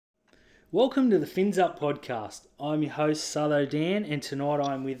Welcome to the Fins Up podcast. I'm your host, Sutho Dan, and tonight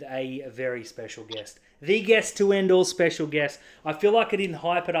I'm with a very special guest. The guest to end all special guests. I feel like I didn't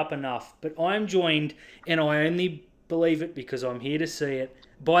hype it up enough, but I'm joined, and I only believe it because I'm here to see it,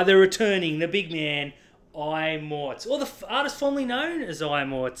 by the returning, the big man, I Morts, or the artist formerly known as I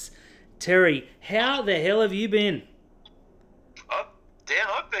Morts. Terry, how the hell have you been? Dan,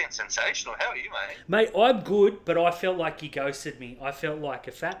 I've been sensational. How are you, mate? Mate, I'm good, but I felt like you ghosted me. I felt like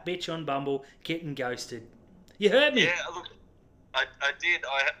a fat bitch on Bumble getting ghosted. You heard me. Yeah, look, I did.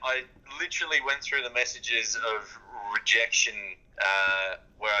 I literally went through the messages of rejection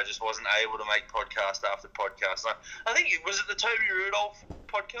where I just wasn't able to make podcast after podcast. I think was it the Toby Rudolph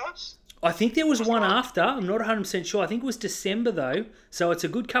podcast? I think there was one after. I'm not 100% sure. I think it was December, though. So it's a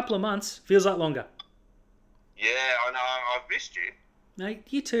good couple of months. Feels like longer. Yeah, I know. I've missed you. Mate,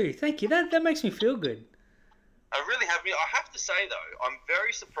 you too. Thank you. That makes me feel good. I really have. I have to say, though, I'm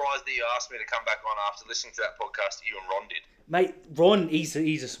very surprised that you asked me to come back on after listening to that podcast that you and Ron did. Mate, Ron, he's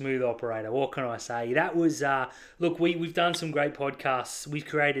a smooth operator. What can I say? That was, look, we've done some great podcasts. We've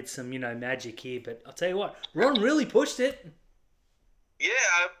created some, magic here. But I'll tell you what, Ron really pushed it. Yeah,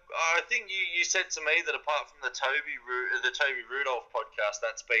 I think you said to me that apart from the Toby Rudolph podcast,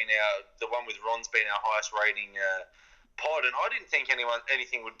 that's been the one with Ron's been our highest rating pod, and I didn't think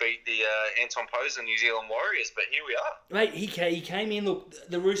anything would beat the Anton Poser New Zealand Warriors, but here we are. Mate, he came in. Look,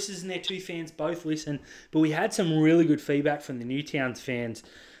 the Roosters and their two fans both listen, but we had some really good feedback from the Newtowns fans.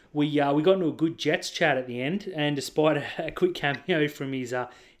 We got into a good Jets chat at the end, and despite a quick cameo from his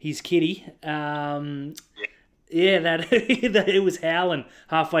kitty, yeah, that it was howling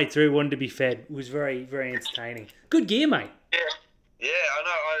halfway through, wanted to be fed. It was very, very entertaining. Good gear, mate. Yeah, I know.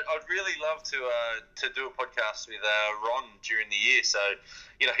 I'd really love to do a podcast with Ron during the year. So,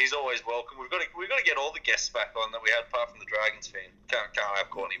 he's always welcome. We've got to get all the guests back on that we had, apart from the Dragons fan. Can't have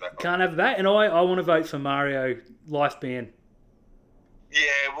Courtney back on. Can't have that. And I want to vote for Mario life ban.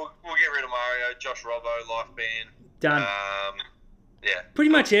 Yeah, we'll get rid of Mario. Josh Robbo life ban. Done. Yeah. Pretty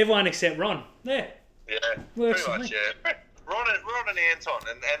much everyone except Ron. Yeah. Yeah. Works pretty much. Yeah. Ron and Anton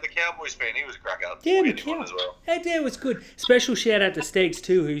and the Cowboys fan, he was a cracker. Yeah, the Cow as well. Hey, yeah, it was good. Special shout out to Stegs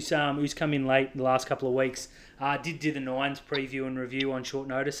too, who's come in late in the last couple of weeks. Did do the Nines preview and review on short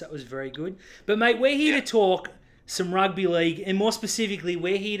notice. That was very good. But mate, we're here to talk some rugby league, and more specifically,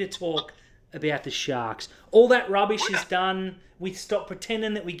 we're here to talk about the Sharks. All that rubbish is done. We stop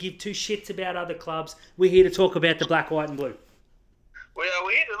pretending that we give two shits about other clubs. We're here to talk about the black, white, and blue. Well,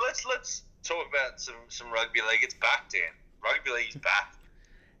 let's talk about some rugby league. It's back, Dan. Rugby league's back.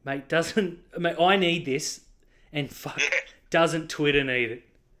 Mate, I need this, and doesn't Twitter need it?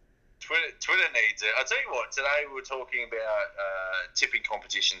 Twitter needs it. I'll tell you what, today we were talking about tipping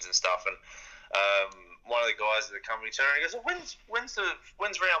competitions and stuff, and one of the guys at the company turned around and goes, when's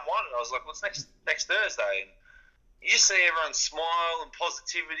round one? And I was like, well, it's next Thursday. And you see everyone smile and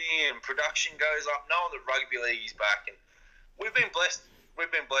positivity and production goes up, knowing that rugby league is back. And we've been blessed,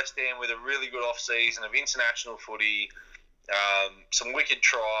 Dan, with a really good off-season of international footy, some wicked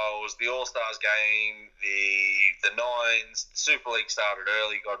trials, the All-Stars game, the Nines, the Super League started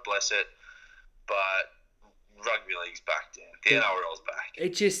early, God bless it, but rugby league's back, Dan. The NRL's back.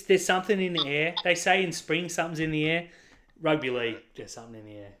 It just, there's something in the air. They say in spring something's in the air. Rugby league, there's something in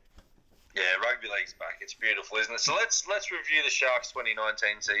the air. Yeah, rugby league's back. It's beautiful, isn't it? So let's review the Sharks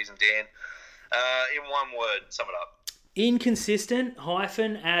 2019 season, Dan. In one word, sum it up. Inconsistent,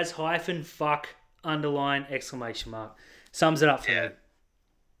 fuck, underline, exclamation mark. Sums it up for me.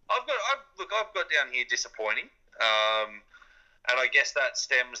 I've got down here disappointing. And I guess that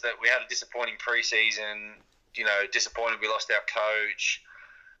stems that we had a disappointing pre-season. Disappointed we lost our coach.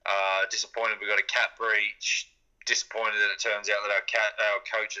 Disappointed we got a cap breach. Disappointed that it turns out that our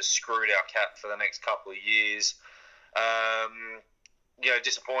coach has screwed our cap for the next couple of years.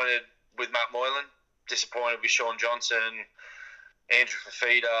 Disappointed with Matt Moylan. Disappointed with Sean Johnson, Andrew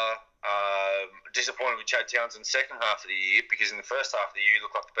Fafita. Disappointed with Chad Townsend second half of the year, because in the first half of the year he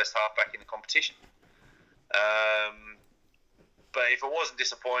looked like the best halfback in the competition. But if it wasn't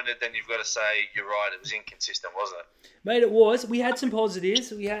disappointed, then you've got to say you're right, it was inconsistent, wasn't it? Mate, it was. We had some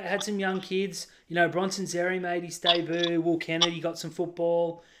positives. We had some young kids. Bronson Zeri made his debut. Will Kennedy got some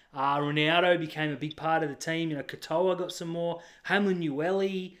football. Ronaldo became a big part of the team. Katoa got some more. Hamlin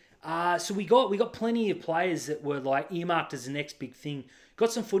Ueli. So we got plenty of players that were earmarked as the next big thing.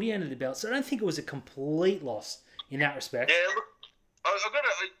 Got some footy under the belt. So I don't think it was a complete loss in that respect. Yeah, look, I've got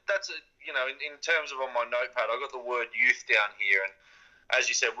in terms of on my notepad, I got the word youth down here, and as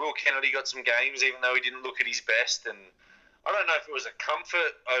you said, Will Kennedy got some games, even though he didn't look at his best, and I don't know if it was a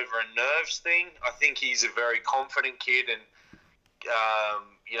comfort over a nerves thing. I think he's a very confident kid, and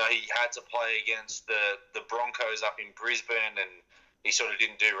he had to play against the Broncos up in Brisbane, and he sort of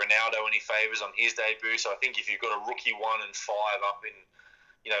didn't do Ronaldo any favours on his debut. So I think if you've got a rookie 1 and 5 up in,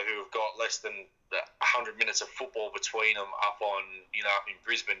 who have got less than 100 minutes of football between them up in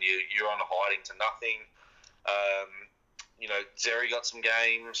Brisbane, you're on a hiding to nothing. Zeri got some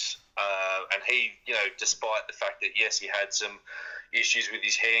games, and he, despite the fact that, yes, he had some issues with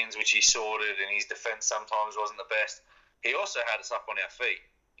his hands, which he sorted, and his defence sometimes wasn't the best, he also had us up on our feet,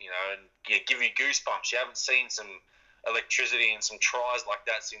 and give you goosebumps. You haven't seen some electricity and some tries like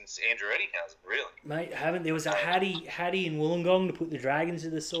that since Andrew Eddinghausen, really. Mate, there was a Hattie in Wollongong to put the Dragons to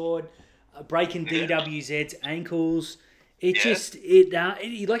the sword, breaking DWZ's ankles. Like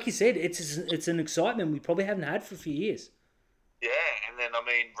you said, it's an excitement we probably haven't had for a few years. Yeah, and then,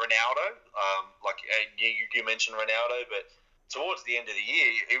 Ronaldo, you mentioned Ronaldo, but towards the end of the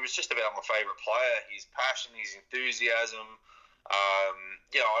year, he was just about my favourite player. His passion, his enthusiasm.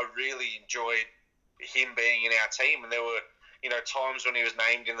 I really enjoyed him being in our team, and there were, times when he was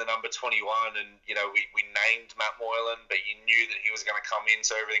named in the number 21, and, we named Matt Moylan, but you knew that he was going to come in,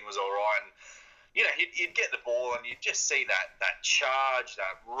 so everything was all right. And, he'd get the ball, and you'd just see that charge,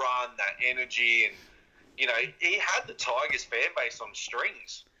 that run, that energy, and, he had the Tigers fan base on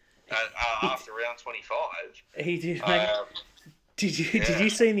strings after round 25. He did, mate. Did you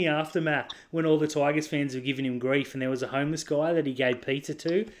see in the aftermath when all the Tigers fans were giving him grief, and there was a homeless guy that he gave pizza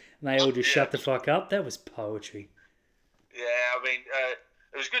to, and they all just shut the fuck up? That was poetry. Yeah,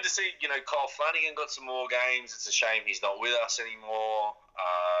 it was good to see, Kyle Flanagan got some more games. It's a shame he's not with us anymore.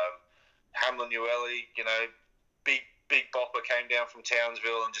 Hamlin Ueli, big bopper came down from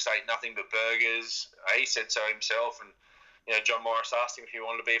Townsville and just ate nothing but burgers. He said so himself, and John Morris asked him if he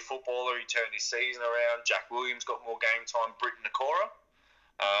wanted to be a footballer. He turned his season around. Jack Williams got more game time. Britton Nakora.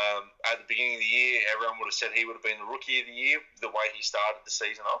 At the beginning of the year, everyone would have said he would have been the rookie of the year the way he started the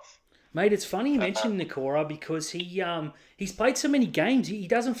season off. Mate, it's funny you mentioned Nakora because he's played so many games. He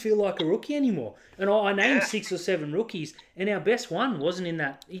doesn't feel like a rookie anymore. And I named 6 or 7 rookies, and our best one wasn't in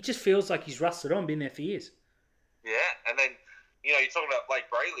that. He just feels like he's rusted on, been there for years. Yeah, and then, you're talking about Blake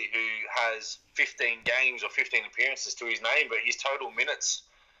Brayley, who has 15 games or 15 appearances to his name, but his total minutes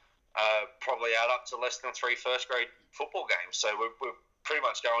probably add up to less than 3 first-grade football games. So we're pretty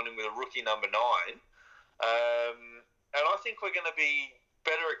much going in with a rookie number 9. And I think we're going to be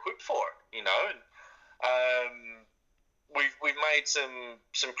better equipped for it, And we've made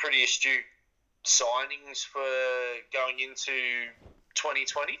some pretty astute signings for going into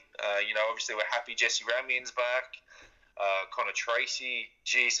 2020. Obviously we're happy Jesse Ramien's back. Connor Tracy,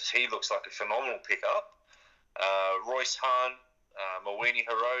 Jesus, he looks like a phenomenal pickup. Royce Hunt, Mawini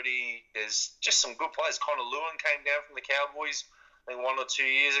Hiroti, there's just some good players. Connor Lewin came down from the Cowboys, I think 1 or 2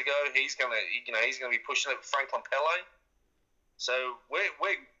 years ago. He's gonna be pushing it. Franklin Pele. So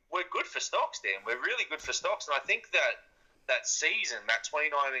we're good for stocks, Dan. We're really good for stocks, and I think that season, that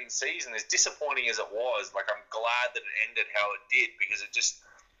 2019 season, as disappointing as it was, I'm glad that it ended how it did, because it just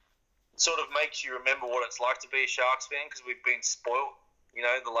sort of makes you remember what it's like to be a Sharks fan, because we've been spoilt,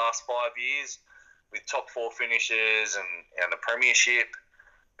 the last 5 years with top 4 finishes and the premiership.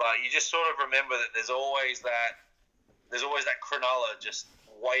 But you just sort of remember that there's always that Cronulla just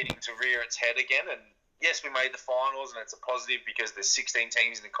waiting to rear its head again. And yes, we made the finals, and it's a positive because there's 16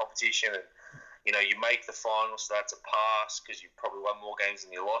 teams in the competition, and you make the finals, so that's a pass because you've probably won more games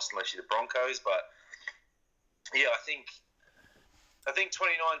than you lost, unless you're the Broncos. But yeah, I think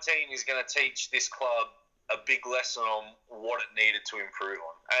 2019 is going to teach this club a big lesson on what it needed to improve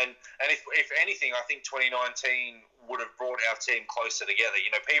on. And if anything, I think 2019 would have brought our team closer together.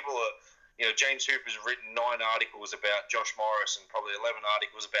 People are, James Hooper's written 9 articles about Josh Morris and probably 11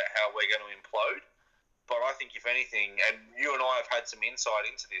 articles about how we're going to implode. But I think if anything, and you and I have had some insight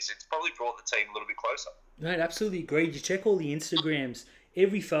into this, it's probably brought the team a little bit closer. Mate, absolutely agreed. You check all the Instagrams,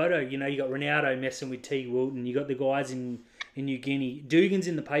 every photo, you got Ronaldo messing with T. Wilton, you got the guys in New Guinea. Dugan's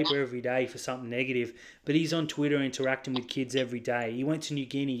in the paper every day for something negative, but he's on Twitter interacting with kids every day. He went to New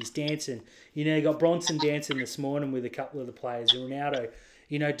Guinea, he's dancing. You got Bronson dancing this morning with a couple of the players. And Ronaldo,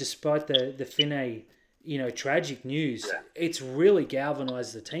 despite the Finney, tragic news, it's really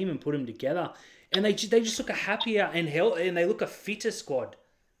galvanised the team and put them together. And they just look a happier and they look a fitter squad.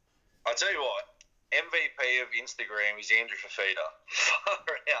 I'll tell you what, MVP of Instagram is Andrew Fafita.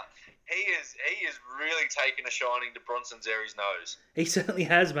 He is really taken a shining to Bronson Xerri's nose. He certainly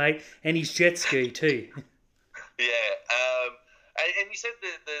has, mate, and he's jet ski too. Yeah, and you said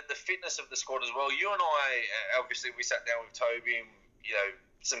the fitness of the squad as well. You and I, obviously, we sat down with Toby, and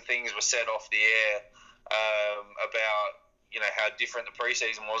some things were said off the air about how different the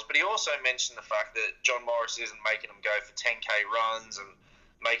preseason was. But he also mentioned the fact that John Morris isn't making them go for 10K runs and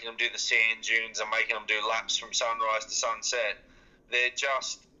making them do the sand dunes and making them do laps from sunrise to sunset. They're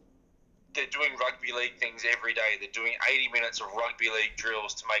doing rugby league things every day. They're doing 80 minutes of rugby league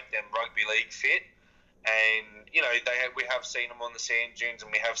drills to make them rugby league fit. And, you know, we have seen them on the sand dunes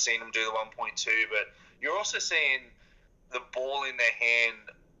and we have seen them do the 1.2, but you're also seeing the ball in their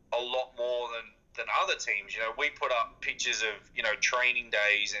hand a lot more than other teams. You know, we put up pictures of, you know, training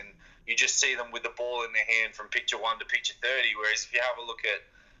days and you just see them with the ball in their hand from picture 1 to picture 30, whereas if you have a look at,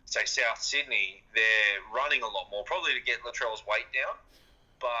 say, South Sydney, they're running a lot more, probably to get Latrell's weight down,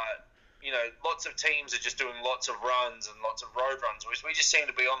 but you know, lots of teams are just doing lots of runs and lots of road runs. We just seem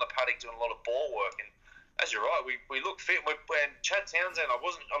to be on the paddock doing a lot of ball work. And as you're right, we look fit. When Chad Townsend,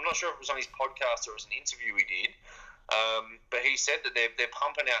 I'm not sure if it was on his podcast or it was an interview we did, but he said that they're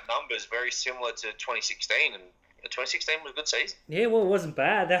pumping out numbers very similar to 2016, and 2016 was a good season. Yeah, well, it wasn't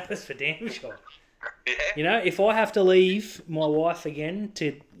bad. That was for damn sure. Yeah. You know, if I have to leave my wife again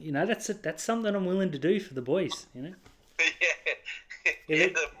to, you know, that's something I'm willing to do for the boys, you know. Yeah,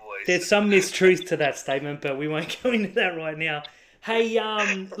 the boys. There's some mistruth to that statement, but we won't go into that right now. Hey,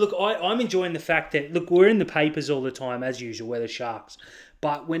 look, I'm enjoying the fact that, look, we're in the papers all the time, as usual, we're the Sharks,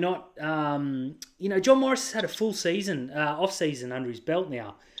 but we're not, you know, John Morris has had a full season, off-season under his belt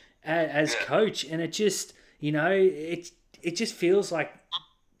now as coach, and it just, you know, it just feels like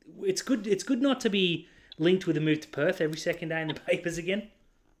it's good not to be linked with a move to Perth every second day in the papers again.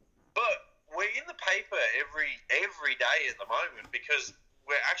 But we're in the paper every day at the moment because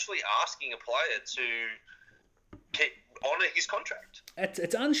we're actually asking a player to honour his contract.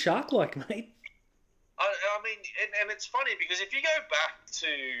 It's un-Shark-like, mate. I mean, and it's funny because if you go back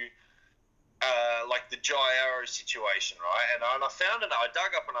to like the Jai Arrow situation, right? And I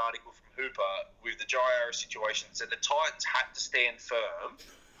dug up an article from Hooper with the Jai Arrow situation that said the Titans had to stand firm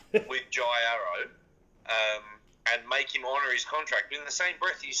with Jai Arrow and make him honour his contract. But in the same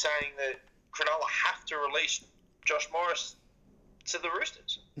breath, he's saying that Cronulla have to release Josh Morris to the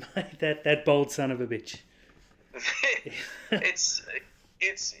Roosters. that bold son of a bitch. it's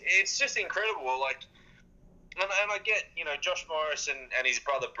just incredible. Like, and I get, you know, Josh Morris and his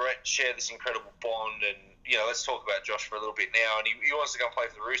brother Brett share this incredible bond, and you know, let's talk about Josh for a little bit now. And he wants to go and play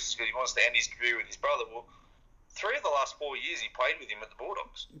for the Roosters because he wants to end his career with his brother. Well, 3 of the last 4 years he played with him at the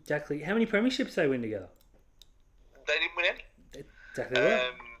Bulldogs. Exactly. How many premierships they win together? They didn't win any. Exactly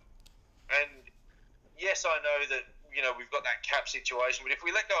right. And yes, I know that, you know, we've got that cap situation, but if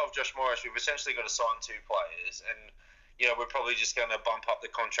we let go of Josh Morris, we've essentially got to sign 2 players, and you know, we're probably just going to bump up the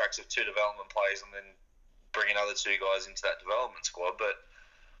contracts of 2 development players and then bring another 2 guys into that development squad. But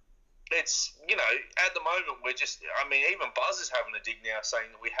it's, you know, at the moment we're just, I mean, even Buzz is having a dig now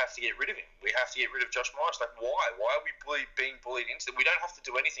saying that we have to get rid of him. We have to get rid of Josh Morris. Like, why? Why are we being bullied into it? We don't have to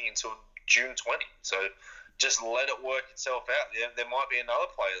do anything until June 20. So just let it work itself out. There might be another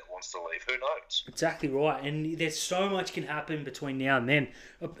player that wants to leave. Who knows? Exactly right. And there's so much can happen between now and then.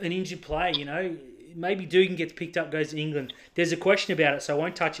 An injured player, you know, maybe Dugan gets picked up, goes to England. There's a question about it, so I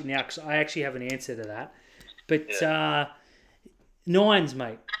won't touch it now because I actually have an answer to that. But Nines,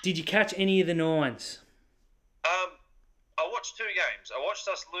 mate. Did you catch any of the Nines? I watched 2 games. I watched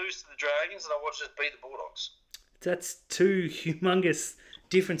us lose to the Dragons and I watched us beat the Bulldogs. That's 2 humongous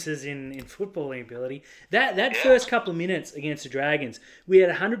differences in footballing ability. That first couple of minutes against the Dragons, we had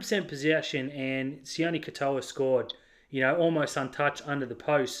 100% possession and Sione Katoa scored, you know, almost untouched under the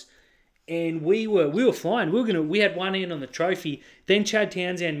post. And we were flying. We had one hand on the trophy. Then Chad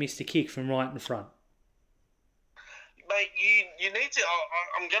Townsend missed a kick from right in front. Mate, you need to.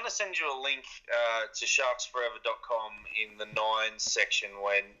 I'm going to send you a link to sharksforever.com in the Nines section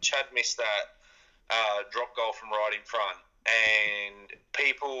when Chad missed that drop goal from right in front, and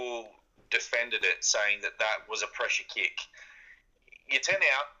people defended it, saying that was a pressure kick. You 10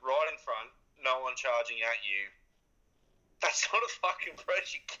 out right in front, no one charging at you. That's not a fucking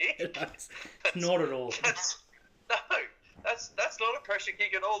pressure kick. Not at all. That's not a pressure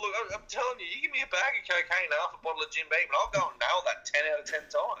kick at all. Look, I'm telling you, you give me a bag of cocaine and half a bottle of Jim Beam, and I'll go and nail that 10 out of 10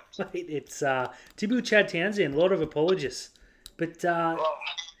 times. It's typical Chad Townsend, a lot of apologists. But the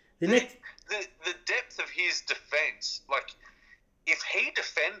depth of his defence, like, if he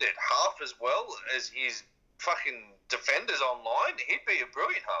defended half as well as his fucking defenders online, he'd be a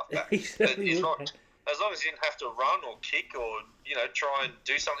brilliant halfback. As long as he didn't have to run or kick or, you know, try and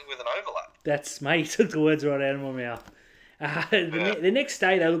do something with an overlap. Mate, he took the words right out of my mouth. The next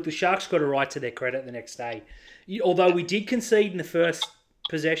day, though, look, the Sharks got a right to their credit the next day. Although we did concede in the first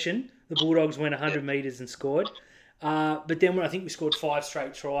possession, the Bulldogs went 100 metres and scored. But then when I think we scored 5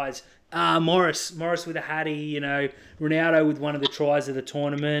 straight tries, Morris with a hattie, you know, Ronaldo with one of the tries of the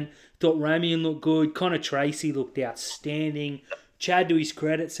tournament. Thought Ramian looked good. Connor Tracy looked outstanding. Chad, to his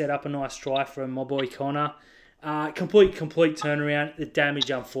credit, set up a nice try from my boy Connor. Complete turnaround. The damage,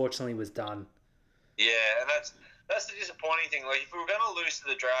 unfortunately, was done. Yeah, and that's the disappointing thing. Like, if we were going to lose to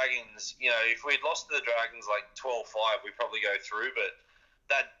the Dragons, if we'd lost to the Dragons like 12-5, we'd probably go through.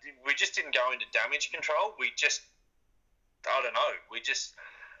 But we just didn't go into damage control. I don't know. We just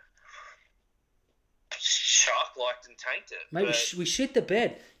shark-liked and tanked it. Mate, we shit the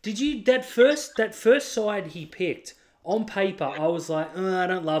bed. Did you that first side he picked? On paper, I was like, I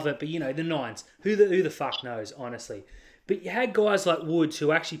don't love it, but the Nines. Who the fuck knows, honestly. But you had guys like Woods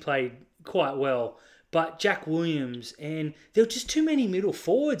who actually played quite well, but Jack Williams, and there were just too many middle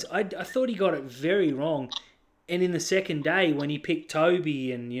forwards. I thought he got it very wrong. And in the second day, when he picked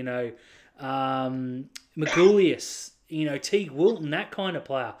Toby and Magulius, Teague Wilton, that kind of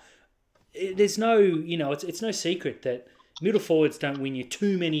player, there's no, it's no secret that middle forwards don't win you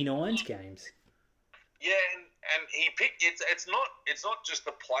too many Nines games. Yeah, and he picked. It's not just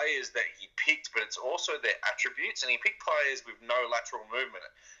the players that he picked, but it's also their attributes. And he picked players with no lateral movement.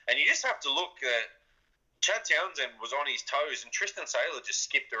 And you just have to look at Chad Townsend was on his toes, and Tristan Saylor just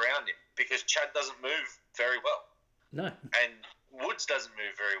skipped around him because Chad doesn't move very well. No. And Woods doesn't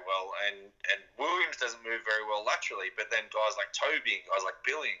move very well, and Williams doesn't move very well laterally. But then guys like Toby and guys like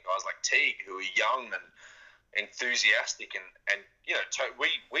Billy and guys like Teague, who are young and enthusiastic, and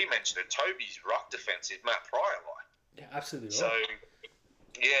we mentioned it. Toby's ruck defense is Matt Pryor like. Yeah, absolutely. So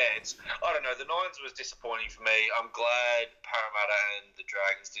yeah, I don't know. The Nines was disappointing for me. I'm glad Parramatta and the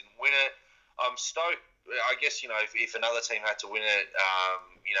Dragons didn't win it. I'm stoked. I guess if another team had to win it,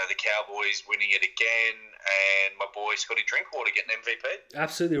 the Cowboys winning it again, and my boy Scotty Drinkwater getting MVP.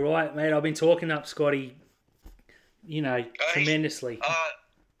 Absolutely right, mate. I've been talking up Scotty, tremendously.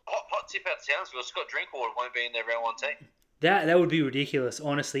 Hot tip out of Townsville, Scott Drinkwater won't be in their round one team. That would be ridiculous,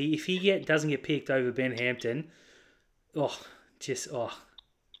 honestly. If he doesn't get picked over Ben Hampton,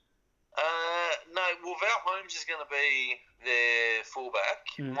 No, well, Val Holmes is going to be their fullback.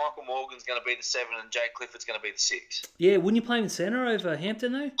 Michael Morgan's going to be the 7, and Jake Clifford's going to be the 6. Yeah, wouldn't you play him in centre over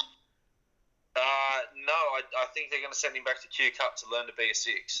Hampton though? No, I think they're going to send him back to Q Cup to learn to be a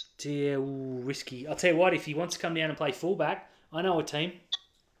 6. Yeah, risky. I'll tell you what, if he wants to come down and play fullback, I know a team.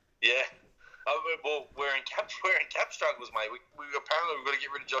 Yeah. Well, we're in cap struggles, mate. We apparently we've got to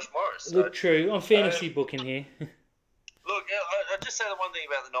get rid of Josh Morris. So. Look, true. I'm fantasy booking here. Look, I just say the one thing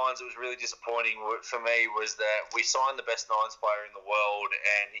about the Nines that was really disappointing for me was that we signed the best Nines player in the world,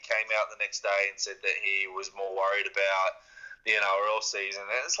 and he came out the next day and said that he was more worried about the NRL season.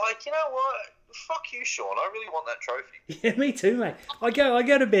 And it's like, you know what? Fuck you, Sean. I really want that trophy. Yeah, me too, mate. I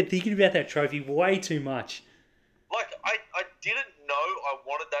go to bed thinking about that trophy way too much. Like, I didn't know I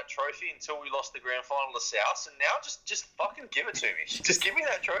wanted that trophy until we lost the grand final to South, and now just fucking give it to me. Just give me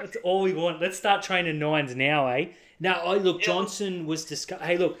that trophy. That's all we want. Let's start training Nines now, eh? Now, Johnson was discussed.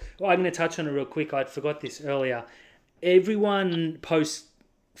 Hey, look, I'm going to touch on it real quick. I forgot this earlier. Everyone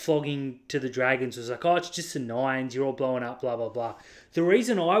post-flogging to the Dragons was like, it's just the Nines. You're all blowing up, blah, blah, blah. The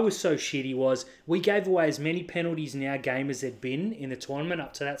reason I was so shitty was we gave away as many penalties in our game as there'd been in the tournament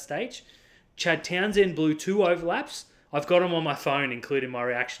up to that stage. Chad Townsend blew 2 overlaps. I've got them on my phone, including my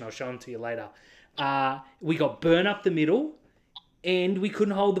reaction. I'll show them to you later. We got burn up the middle, and we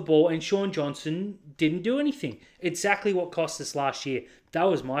couldn't hold the ball, and Sean Johnson didn't do anything. Exactly what cost us last year. That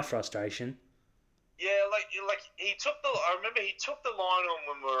was my frustration. Yeah, like I remember he took the line on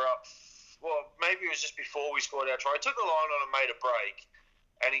when we were up. Well, maybe it was just before we scored our try. He took the line on and made a break,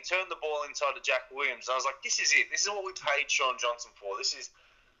 and he turned the ball inside to Jack Williams. And I was like, this is it. This is what we paid Sean Johnson for. This is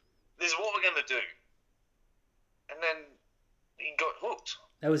what we're going to do. And then he got hooked.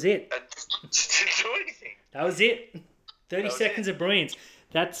 That was it. And didn't do anything. That was it. 30 seconds of brilliance.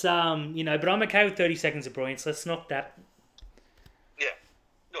 That's, but I'm okay with 30 seconds of brilliance. Let's knock that. Yeah.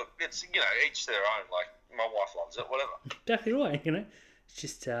 Look, it's, each their own. Like, my wife loves it, whatever. Exactly right, It's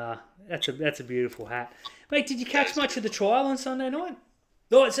just, that's a beautiful hat. Mate, did you catch much of the trial on Sunday night?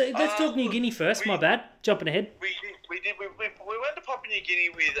 Oh, so let's talk New Guinea first. My bad. Jumping ahead. We did. We went to Papua New Guinea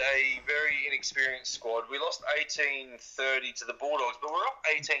with a very inexperienced squad. We lost 18-30 to the Bulldogs, but we're up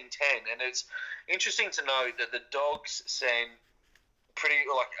 18-10. And it's interesting to note that the Dogs sent pretty,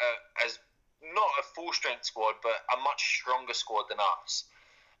 as not a full-strength squad, but a much stronger squad than us.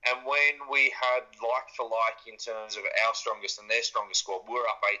 And when we had like for like in terms of our strongest and their strongest squad, we were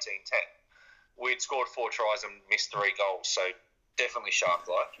up 18-10. We'd scored 4 tries and missed 3 goals, so definitely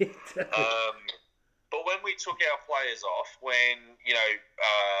shark-like. But when we took our players off, when,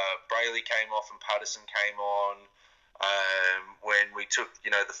 Brayley came off and Patterson came on, when we took,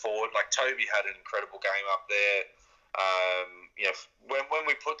 the forward, like Toby had an incredible game up there. When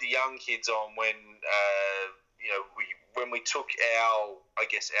we put the young kids on, when, when we took our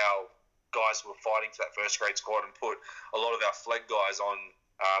guys who were fighting for that first grade squad and put a lot of our flag guys on,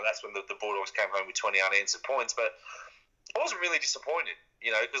 that's when the Bulldogs came home with 20 unanswered points. But I wasn't really disappointed,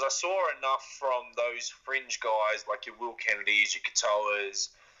 because I saw enough from those fringe guys like your Will Kennedys, your Katoas,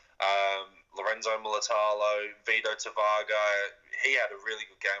 Lorenzo Militalo, Vito Tavaga. He had a really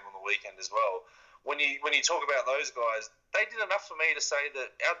good game on the weekend as well. When you talk about those guys, they did enough for me to say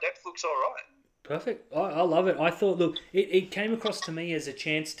that our depth looks all right. Perfect. I love it. I thought, look, it came across to me as a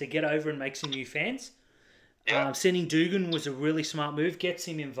chance to get over and make some new fans. Yeah. Sending Dugan was a really smart move. Gets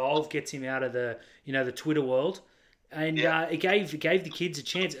him involved, gets him out of the the Twitter world, and it gave the kids a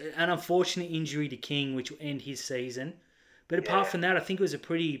chance. An unfortunate injury to King, which will end his season, but apart from that, I think it was a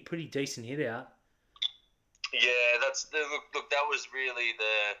pretty decent hit out. Yeah, look. That was really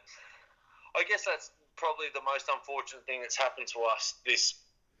I guess that's probably the most unfortunate thing that's happened to us this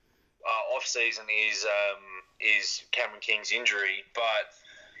off season is Cameron King's injury. But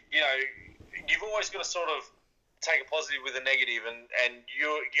you've always got to sort of take a positive with a negative, and you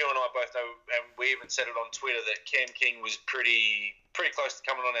and I both know, and we even said it on Twitter, that Cam King was pretty close to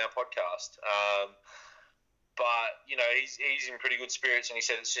coming on our podcast. But he's in pretty good spirits, and he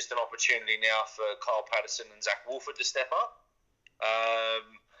said it's just an opportunity now for Kyle Patterson and Zach Wolford to step up.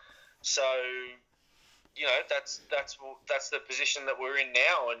 So that's the position that we're in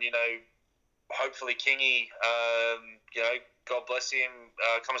now, and hopefully Kingy, God bless him,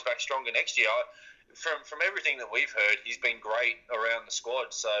 comes back stronger next year. From everything that we've heard, he's been great around the squad.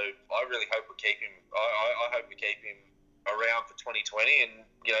 So I really hope we keep him. I hope we keep him around for 2020, and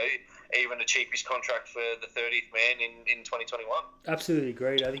even achieve his contract for the 30th man in 2021. Absolutely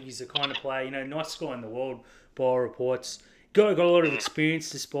agreed. I think he's the kind of player, nice guy in the world by all reports. Got a lot of experience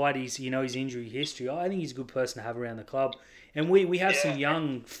despite his his injury history. I think he's a good person to have around the club. And we have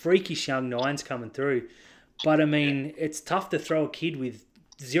some freakish young nines coming through. But I mean, it's tough to throw a kid with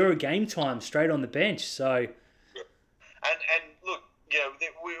 0 game time straight on the bench. So, and look,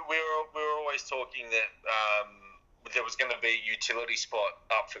 we were always talking that there was going to be a utility spot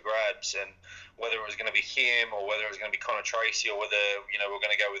up for grabs, and whether it was going to be him or whether it was going to be Connor Tracy, or whether we're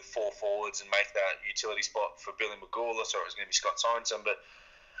going to go with 4 forwards and make that utility spot for Billy Magoulas, or it was going to be Scott Sorensen. But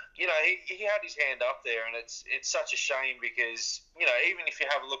he had his hand up there, and it's such a shame because even if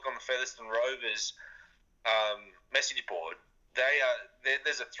you have a look on the Featherston Rovers message board,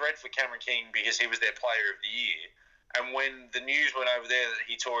 there's a thread for Cameron King because he was their player of the year. And when the news went over there that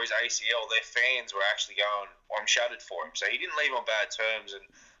he tore his ACL, their fans were actually going, I'm shattered for him. So he didn't leave on bad terms, and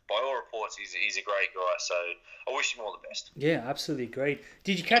by all reports, he's a great guy. So I wish him all the best. Yeah, absolutely agreed.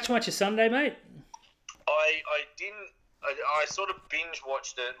 Did you catch much of Sunday, mate? I didn't. I sort of binge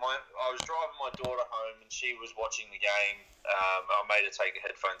watched it. I was driving my daughter home, and she was watching the game. I made her take the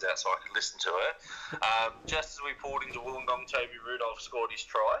headphones out so I could listen to her. Just as we pulled into Wollongong, Toby Rudolph scored his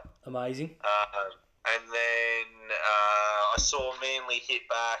try. Amazing. And then I saw Manly hit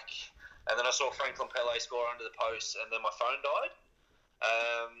back, and then I saw Franklin Pele score under the post, and then my phone died.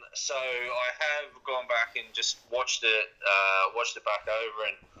 So I have gone back and just watched it back over,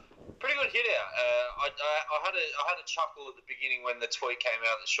 and pretty good hit out. I had a chuckle at the beginning when the tweet came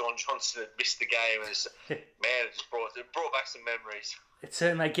out that Sean Johnson had missed the game, and it just brought back some memories. It's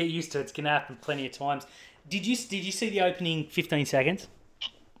certainly, get used to it. It's going to happen plenty of times. Did you see the opening 15 seconds?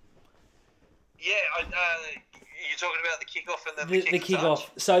 Yeah, you're talking about the kickoff and then the kickoff.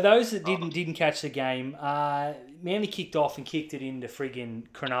 So those that didn't catch the game, Manly kicked off and kicked it into friggin'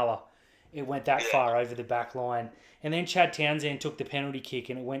 Cronulla. It went that far over the back line. And then Chad Townsend took the penalty kick,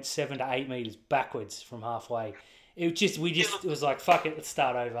 and it went 7 to 8 metres backwards from halfway. It was like, fuck it, let's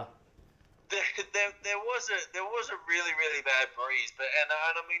start over. There was a really, really bad breeze, but and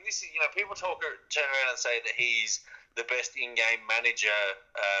I mean, this is, people turn around and say that he's the best in-game manager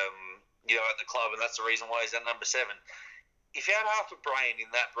at the club, and that's the reason why he's at number 7. If you had half a brain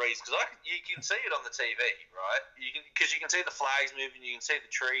in that breeze, because you can see it on the TV, right? Because you can see the flags moving, you can see the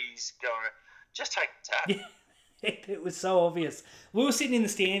trees going. Just take the tap. It was so obvious. We were sitting in the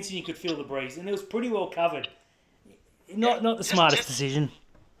stands, and you could feel the breeze, and it was pretty well covered. Not the smartest decision.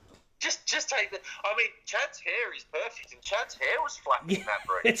 Just take the. I mean, Chad's hair is perfect, and Chad's hair was flapping in that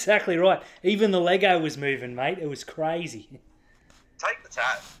breeze. Exactly right. Even the Lego was moving, mate. It was crazy. Take the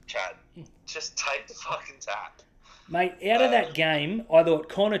tap, Chad. Just take the fucking tap. Mate, out of that game, I thought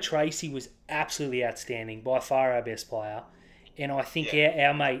Connor Tracy was absolutely outstanding, by far our best player. And I think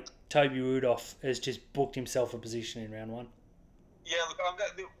our mate, Toby Rudolph, has just booked himself a position in round 1. Yeah, look,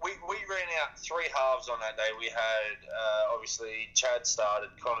 we ran out 3 halves on that day. We had, obviously, Chad started,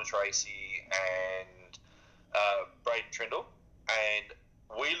 Connor Tracy, and Braden Trindle. And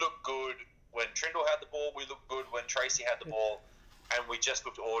we looked good When Trindle had the ball, we looked good. When Tracy had the ball, and we just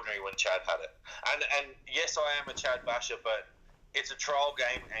looked ordinary when Chad had it. And yes, I am a Chad basher, but it's a trial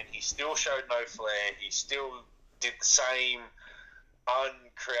game, and he still showed no flair. He still did the same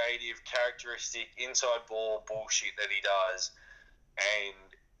uncreative, characteristic inside ball bullshit that he does, and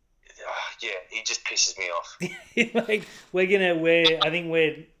he just pisses me off. Like, I think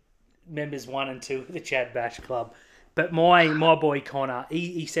we're members 1 and 2 of the Chad Bash Club. But my boy Connor,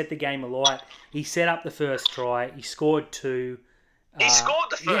 he set the game alight. He set up the first try. He scored 2. He scored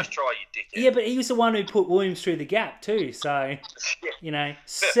the first try, you dickhead. Yeah, but he was the one who put Williams through the gap too. So,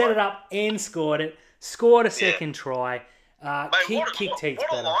 set it up and scored it. Scored a second try. Mate, kick teeth what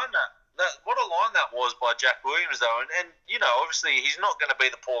better. A line what a line that was by Jack Williams, though. And obviously he's not going to be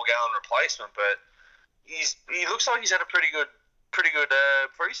the Paul Gallen replacement, but he looks like he's had a pretty good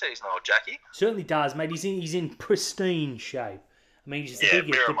pre-season, old Jackie. Certainly does, mate. He's in pristine shape. I mean, he's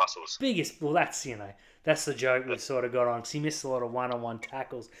the muscles. Biggest. Well, that's the joke we've sort of got on, because he missed a lot of one-on-one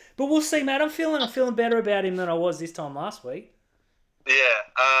tackles. But we'll see, mate. I'm feeling better about him than I was this time last week. Yeah.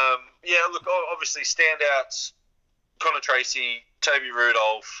 Look, obviously standouts: Connor Tracy, Toby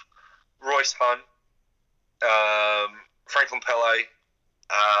Rudolph, Royce Hunt, Franklin Pele.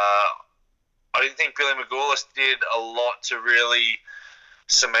 I didn't think Billy McGulis did a lot to really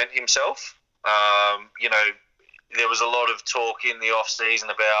cement himself. There was a lot of talk in the off-season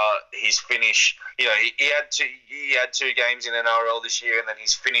about his finish. He had two games in NRL this year, and then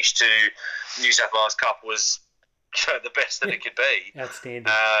his finish to New South Wales Cup was the best that it could be.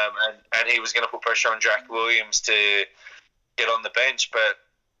 Outstanding. And he was going to put pressure on Jack Williams to get on the bench, but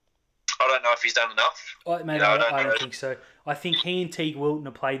I don't know if he's done enough. I don't think so. I think he and Teague Wilton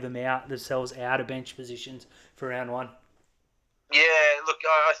have played themselves out of bench positions for round 1. Yeah, look,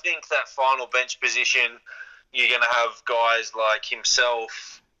 I think that final bench position, you're going to have guys like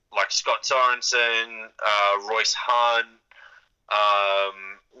himself, like Scott Sorensen, Royce Hunt.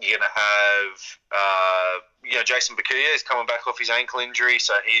 You're going to have, Jason Bakuya is coming back off his ankle injury,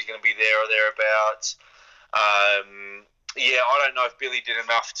 so he's going to be there or thereabouts. I don't know if Billy did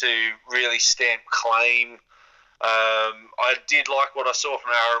enough to really stamp claim. I did like what I saw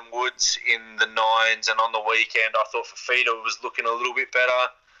from Aaron Woods in the 9s, and on the weekend I thought Fafita was looking a little bit better.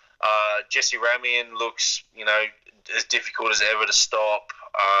 Jesse Ramian looks, as difficult as ever to stop.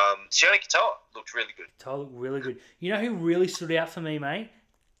 Sione Katoa looked really good. Katoa looked really good. You know who really stood out for me, mate?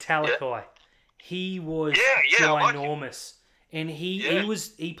 Talakai. Yeah. He was ginormous. And he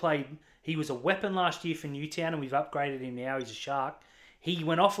was a weapon last year for Newtown, and we've upgraded him now. He's a shark. He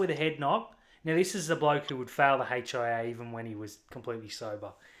went off with a head knock. Now, this is the bloke who would fail the HIA even when he was completely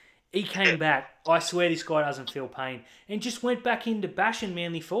sober. He came back. I swear this guy doesn't feel pain. And just went back into bashing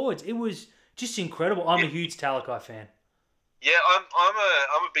Manly forwards. It was just incredible. I'm a huge Talakai fan. Yeah, I'm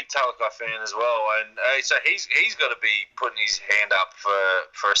a big Talakai fan as well. And so he's got to be putting his hand up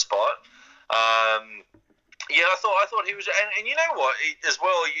for a spot. I thought he was, and you know what, as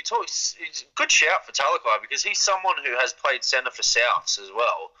well, it's a good shout for Talakai, because he's someone who has played centre for Souths as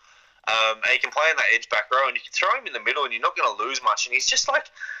well. And he can play in that edge back row, and you can throw him in the middle, and you're not going to lose much. And he's just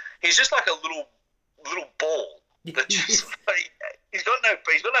like a little ball. That just, he's got no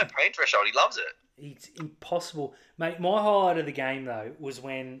pain threshold. He loves it. It's impossible, mate. My highlight of the game though was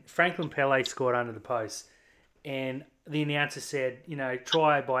when Franklin Pele scored under the post, and the announcer said,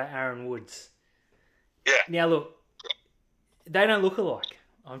 try by Aaron Woods. Yeah. Now look, they don't look alike.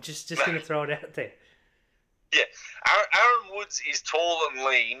 I'm just going to throw it out there. Yeah, Aaron Woods is tall and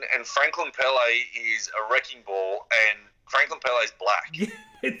lean, and Franklin Pele is a wrecking ball, and Franklin Pele is black.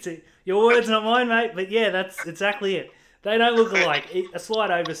 Your words, not mine, mate. But yeah, that's exactly it. They don't look alike. A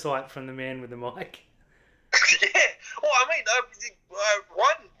slight oversight from the man with the mic. Yeah, well, I mean,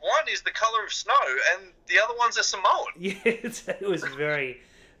 one is the colour of snow, and the other one's a Samoan. Yeah, it was very,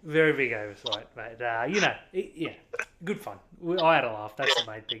 very big oversight, mate. Good fun. I had a laugh. That's the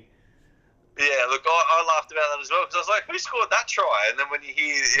main thing. Yeah, look, I laughed about that as well, because I was like, who scored that try? And then when you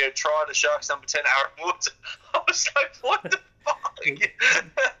hear try to Sharks number 10, Aaron Woods, I was like, what the fuck? You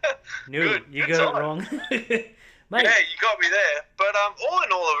got it wrong. Mate. Yeah, you got me there. But all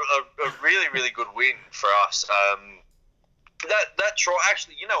in all, a really, really good win for us. That try,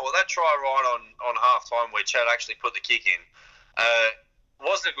 actually, you know what, that try right on half-time where Chad actually put the kick in,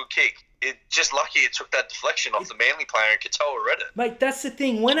 wasn't a good kick. It just lucky it took that deflection off the Manly player, and Katoa read it. Mate, that's the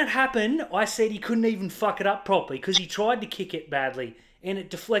thing. When it happened, I said he couldn't even fuck it up properly because he tried to kick it badly and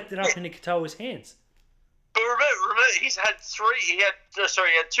it deflected up into Katoa's hands. But remember, he had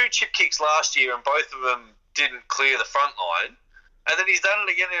two chip kicks last year, and both of them didn't clear the front line. And then he's done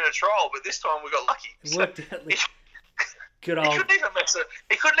it again in a trial, but this time we got lucky. It worked out. Good He old, couldn't even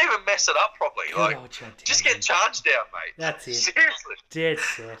mess it up properly. good Like, old Joe just Downing. get charged down, mate. That's it. Seriously. Dead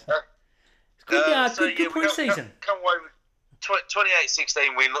set. Good pre-season. Come away with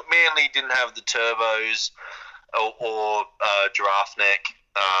 28-16 win. Look, Manly didn't have the turbos or giraffe neck.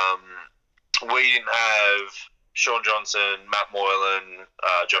 We didn't have Sean Johnson, Matt Moylan,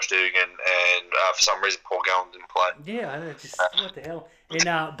 Josh Dugan, and for some reason Paul Gallen didn't play. Yeah, I know, just what the hell.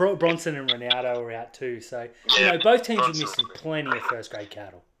 And Bronson and Ronaldo were out too, so both teams were missing plenty of first grade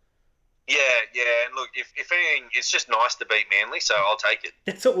cattle. Yeah, and look, if anything, it's just nice to beat Manly, so I'll take it.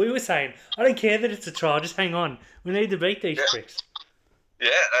 That's what we were saying. I don't care that it's a trial, just hang on. We need to beat these pricks. Yeah,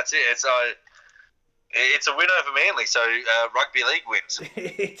 that's it. It's a win over Manly, so rugby league wins.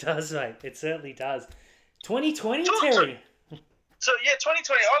 It does, mate. It certainly does. 2020, Terry. So,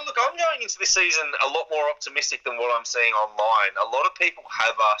 2020. I'm going into this season a lot more optimistic than what I'm seeing online. A lot of people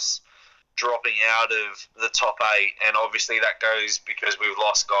have us dropping out of the top 8, and obviously that goes because we've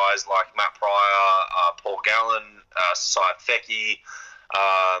lost guys like Matt Pryor, Paul Gallen, Syed Feki.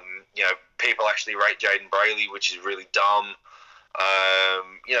 People actually rate Jaden Brayley, which is really dumb.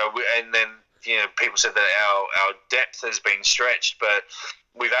 And then people said that our depth has been stretched, but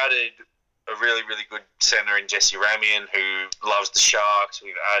we've added a really, really good centre in Jesse Ramian, who loves the Sharks.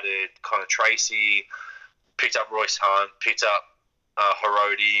 We've added Connor Tracy, picked up Royce Hunt, picked up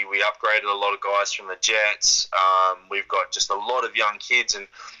Hiroti. We upgraded a lot of guys from the Jets. We've got just a lot of young kids and,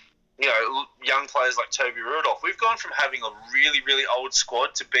 young players like Toby Rudolph. We've gone from having a really, really old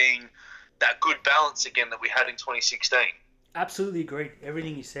squad to being that good balance again that we had in 2016. Absolutely agreed.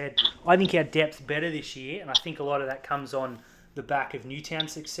 Everything you said. I think our depth's better this year, and I think a lot of that comes on the back of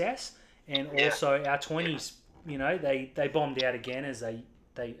Newtown's success, and also our 20s. They bombed out again as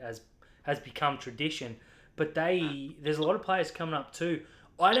has become tradition. But there's a lot of players coming up too.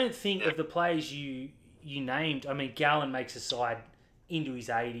 I don't think of the players you named. I mean, Gallen makes a side into his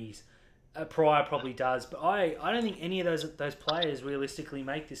 80s. Pryor probably does, but I don't think any of those players realistically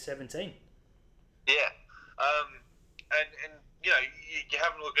make this 17. Yeah. And you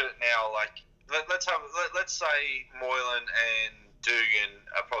have a look at it now. Like let's say Moylan and Dugan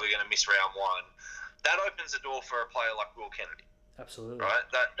are probably going to miss round 1. That opens the door for a player like Will Kennedy. Absolutely. Right.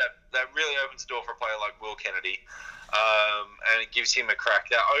 That really opens the door for a player like Will Kennedy, and it gives him a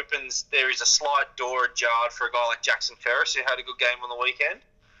crack. There is a slight door ajar for a guy like Jackson Ferris, who had a good game on the weekend.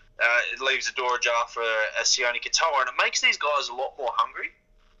 It leaves a door ajar for a Sione Katoa, and it makes these guys a lot more hungry.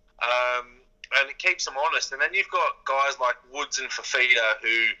 And it keeps them honest. And then you've got guys like Woods and Fafita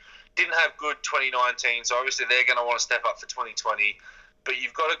who didn't have good 2019, so obviously they're going to want to step up for 2020. But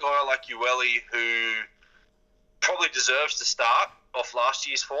you've got a guy like Ueli who probably deserves to start off last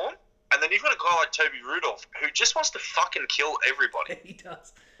year's form. And then you've got a guy like Toby Rudolph who just wants to fucking kill everybody. He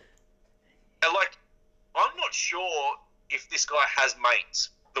does. And, I'm not sure if this guy has mates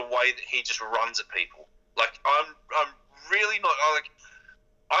the way that he just runs at people. I'm really not...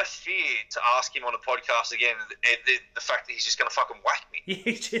 I fear to ask him on a podcast again the fact that he's just going to fucking whack me.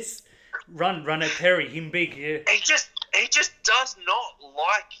 He just run at Perry, him big, yeah. He just does not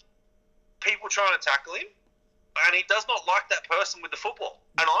like people trying to tackle him, and he does not like that person with the football.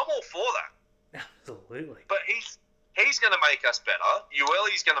 And I'm all for that. Absolutely. But he's going to make us better.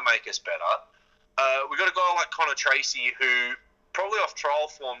 Ueli's going to make us better. We've got a guy like Connor Tracy who probably off trial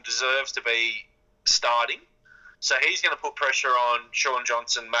form deserves to be starting. So he's going to put pressure on Sean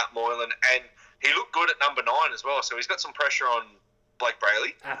Johnson, Matt Moylan, and he looked good at number 9 as well. So he's got some pressure on Blake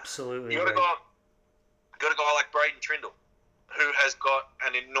Brayley. Absolutely. You got a guy like Braden Trindle, who has got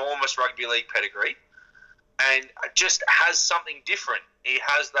an enormous rugby league pedigree and just has something different. He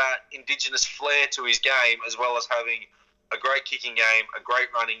has that Indigenous flair to his game, as well as having a great kicking game, a great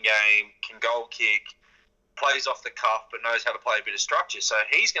running game, can goal kick, plays off the cuff, but knows how to play a bit of structure. So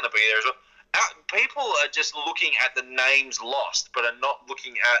he's going to be there as well. People are just looking at the names lost, but are not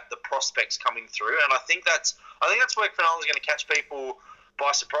looking at the prospects coming through. And I think that's where Cronulla's going to catch people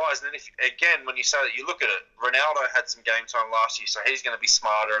by surprise. And then when you say that, you look at it, Ronaldo had some game time last year, so he's going to be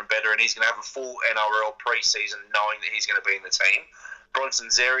smarter and better, and he's going to have a full NRL pre-season knowing that he's going to be in the team.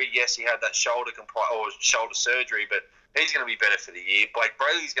 Bronson Xerri, yes, he had that shoulder surgery, but he's going to be better for the year. Blake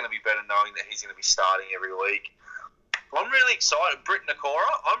Brayley's going to be better knowing that he's going to be starting every week. I'm really excited. Britt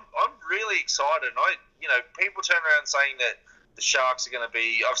Nakora, I'm really excited. People turn around saying that the Sharks are going to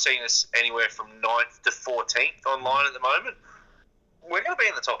be, I've seen us anywhere from 9th to 14th online at the moment. We're going to be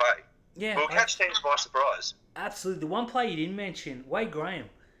in the top 8. Yeah, we'll catch teams by surprise. Absolutely. The one player you didn't mention, Wade Graham.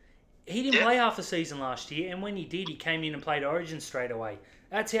 He didn't play half the season last year, and when he did, he came in and played Origin straight away.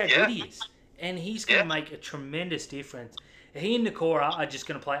 That's how good he is. And he's going to make a tremendous difference. He and Nakora are just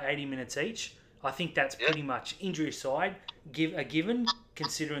going to play 80 minutes each. I think that's pretty much injury aside. a given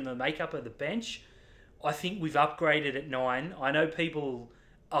considering the makeup of the bench. I think we've upgraded at 9. I know people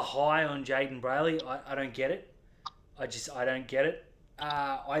are high on Jaden Brayley. I don't get it. I don't get it.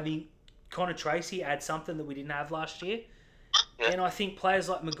 I think Connor Tracy adds something that we didn't have last year. Yeah. And I think players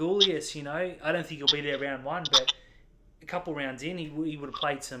like Magoulias, I don't think he'll be there round 1, but a couple rounds in, he would have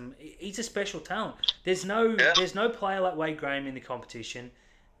played some. He's a special talent. There's no player like Wade Graham in the competition.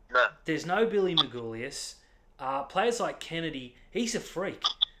 No. There's no Billy Magoulias. Players like Kennedy, he's a freak.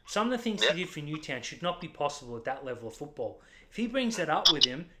 Some of the things he did for Newtown should not be possible at that level of football. If he brings that up with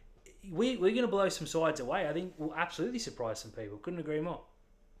him, we're going to blow some sides away. I think we'll absolutely surprise some people. Couldn't agree more.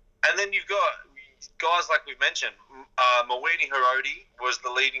 And then you've got guys like we've mentioned. Mawini Hiroti was the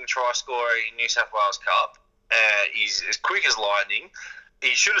leading try scorer in New South Wales Cup. He's as quick as lightning. He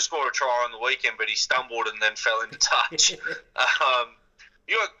should have scored a try on the weekend, but he stumbled and then fell into touch.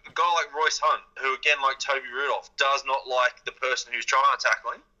 You got a guy like Royce Hunt, who, again, like Toby Rudolph, does not like the person who's trying to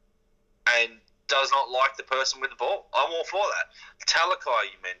tackle him and does not like the person with the ball. I'm all for that.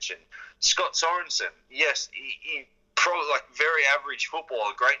 Talakai, you mentioned. Scott Sorensen, yes, he probably like very average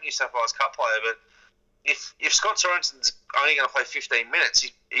footballer, great New South Wales Cup player, but if Scott Sorensen's only going to play 15 minutes,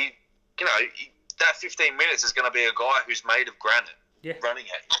 that 15 minutes is going to be a guy who's made of granite running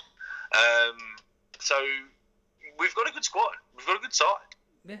at you. So we've got a good squad. We've got a good side.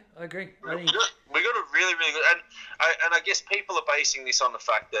 Yeah, I agree. We got a really, really good... And I guess people are basing this on the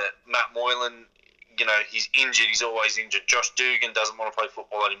fact that Matt Moylan, he's injured. He's always injured. Josh Dugan doesn't want to play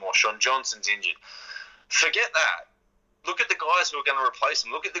football anymore. Sean Johnson's injured. Forget that. Look at the guys who are going to replace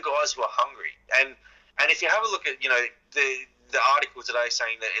him. Look at the guys who are hungry. And if you have a look at, the article today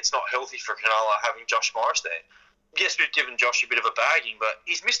saying that it's not healthy for Cronulla having Josh Morris there. Yes, we've given Josh a bit of a bagging, but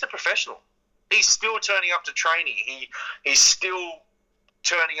he's Mr. Professional. He's still turning up to training. He's still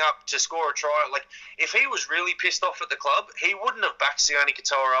turning up to score a try. Like, if he was really pissed off at the club, he wouldn't have backed Sione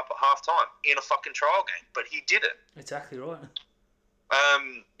Katoa up at halftime in a fucking trial game, but he did it. Exactly right.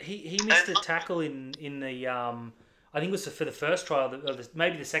 He missed a tackle in the I think it was for the first try, or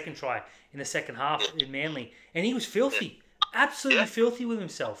maybe the second try in the second half in Manly, and he was filthy, absolutely filthy with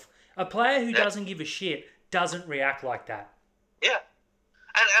himself. A player who doesn't give a shit doesn't react like that. Yeah.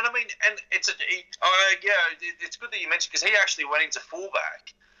 And I mean, and it's good that you mentioned, because he actually went into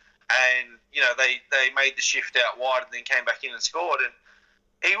fullback, and they made the shift out wide, and then came back in and scored, and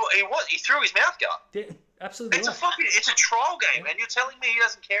he threw his mouth guard. Yeah, absolutely. It's a trial game, and you're telling me he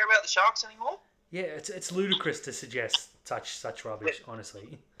doesn't care about the Sharks anymore? Yeah, it's ludicrous to suggest such rubbish,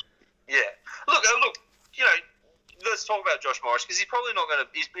 honestly. Yeah, look. Let's talk about Josh Morris, because he's probably not going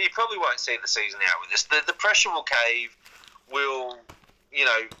to. He probably won't see the season out with this. The pressure will cave.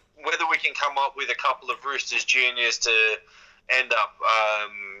 Whether we can come up with a couple of Roosters juniors to end up,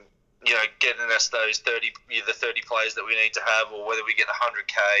 getting us those 30 players that we need to have, or whether we get the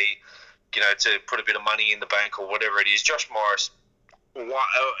 100K, to put a bit of money in the bank or whatever it is. Josh Morris,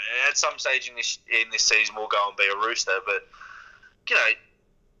 at some stage in this season, will go and be a Rooster, but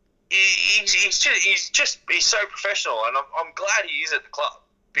he's so professional, and I'm glad he is at the club.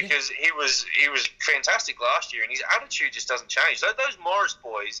 Because he was fantastic last year, and his attitude just doesn't change. Those Morris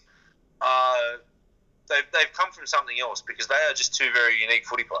boys, they've come from something else, because they are just two very unique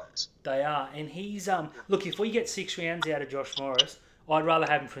footy players. They are, and he's look. If we get 6 rounds out of Josh Morris, I'd rather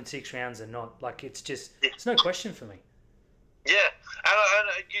have him for 6 rounds than not. Like, it's no question for me. Yeah, and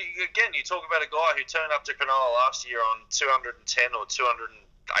again, you talk about a guy who turned up to Cronulla last year on $210,000 or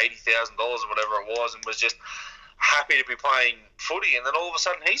 $280,000 or whatever it was, and was just happy to be playing footy, and then all of a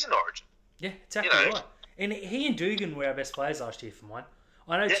sudden he's in Origin. Yeah, exactly right. And he and Dugan were our best players last year for mine.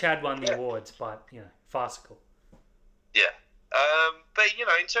 I know Chad won the awards, but farcical. Yeah, but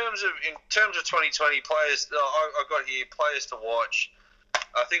in terms of 2020 players, I've got here players to watch.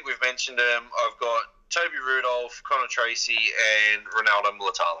 I think we've mentioned them. I've got Toby Rudolph, Connor Tracy, and Ronaldo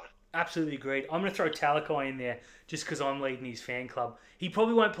Mulatalo. Absolutely agreed. I'm going to throw Talakai in there just because I'm leading his fan club. He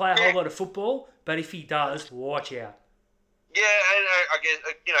probably won't play a whole lot of football, but if he does, watch out. Yeah, and I guess,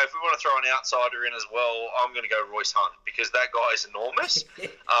 if we want to throw an outsider in as well, I'm going to go Royce Hunt, because that guy is enormous.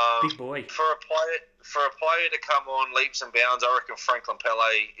 Big boy. For a player to come on leaps and bounds, I reckon Franklin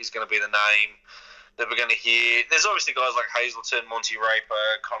Pele is going to be the name that we're going to hear. There's obviously guys like Hazelton, Monty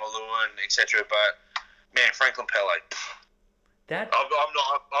Raper, Connor Lewin, etc. But man, Franklin Pele. I'm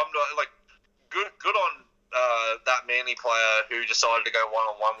not like good on that Manly player who decided to go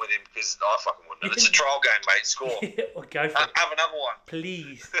one-on-one with him, because I fucking wouldn't. It's a trial game, mate. Score. Go for it. Have another one,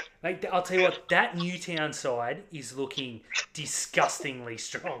 please. Mate, I'll tell you what. That Newtown side is looking disgustingly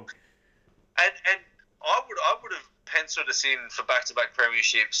strong. And I would have penciled us in for back-to-back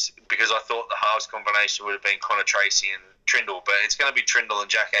premierships, because I thought the halves combination would have been Connor Tracy Trindle, but it's going to be Trindle and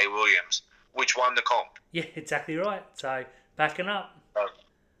Jack A. Williams. Which won the comp? Yeah, exactly right. So, backing up.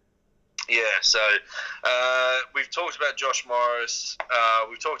 Yeah, so we've talked about Josh Morris.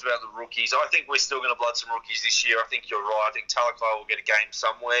 We've talked about the rookies. I think we're still going to blood some rookies this year. I think you're right. I think Talakai will get a game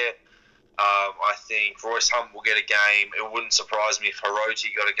somewhere. I think Royce Hunt will get a game. It wouldn't surprise me if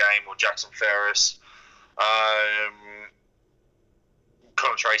Hiroti got a game or Jackson Ferris.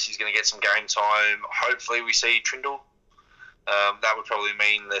 Connor Tracy's going to get some game time. Hopefully we see Trindle. That would probably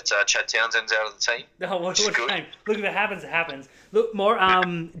mean that Chad Townsend's out of the team. No, what a game. Look, if it happens, it happens. Look,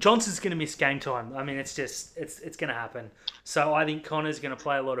 Johnson's going to miss game time. I mean, it's going to happen. So I think Connor's going to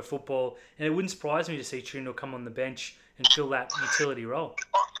play a lot of football, and it wouldn't surprise me to see Trindle come on the bench and fill that utility role.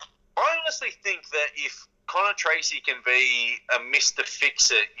 I honestly think that if Connor Tracy can be a Mr.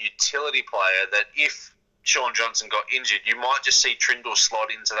 Fix-It utility player, that if Sean Johnson got injured, you might just see Trindle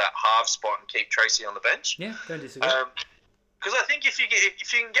slot into that half spot and keep Tracy on the bench. Yeah, don't disagree. Because I think if you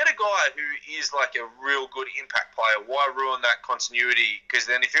can get a guy who is like a real good impact player, why ruin that continuity? Because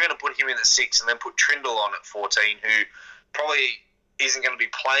then if you're going to put him in at 6 and then put Trindle on at 14, who probably isn't going to be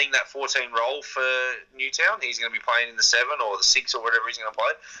playing that 14 role for Newtown, he's going to be playing in the 7 or the 6 or whatever he's going to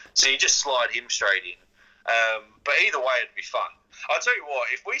play. So you just slide him straight in. But either way, it'd be fun. I'll tell you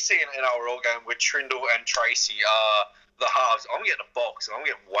what, if we see an NRL game where Trindle and Tracy are the halves, I'm getting a box and I'm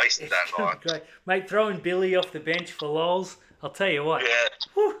getting wasted that night. Great. Mate, throwing Billy off the bench for lols. I'll tell you what. Yeah.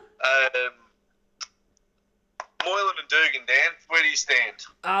 Moylan and Dugan, Dan, where do you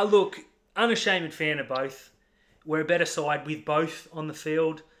stand? Look, unashamed fan of both. We're a better side with both on the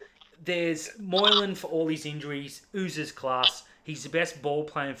field. There's Moylan, for all his injuries, oozes class. He's the best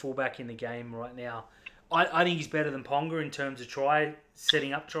ball-playing fullback in the game right now. I think he's better than Ponga in terms of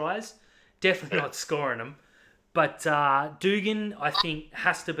setting up tries. Definitely not scoring them. But Dugan, I think,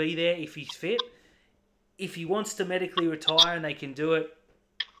 has to be there if he's fit. If he wants to medically retire and they can do it,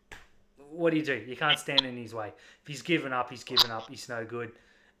 what do? You can't stand in his way. If he's given up, he's given up. He's no good.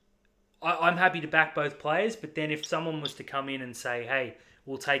 I'm happy to back both players, but then if someone was to come in and say, hey,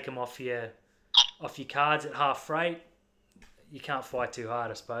 we'll take him off your cards at half freight, you can't fight too hard,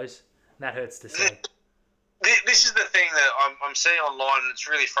 I suppose. And that hurts to say. This is the thing that I'm seeing online, and it's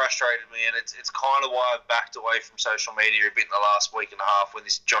really frustrated me, and it's kind of why I've backed away from social media a bit in the last week and a half when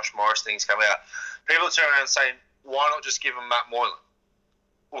this Josh Morris thing's come out. People turn around saying, why not just give him Matt Moylan?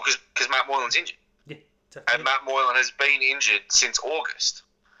 Well, because Matt Moylan's injured. Yeah, and Matt Moylan has been injured since August.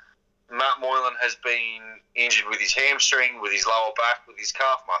 Matt Moylan has been injured with his hamstring, with his lower back, with his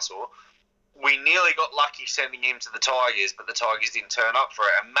calf muscle. We nearly got lucky sending him to the Tigers, but the Tigers didn't turn up for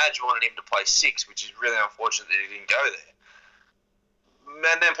it. And Madge wanted him to play 6, which is really unfortunate that he didn't go there.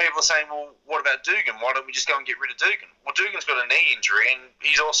 And then people are saying, well, what about Dugan? Why don't we just go and get rid of Dugan? Well, Dugan's got a knee injury, and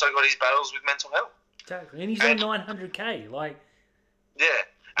he's also got his battles with mental health. Exactly, and he's on 900k. Yeah,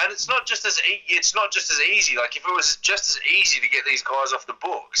 and it's not just as easy. Like if it was just as easy to get these guys off the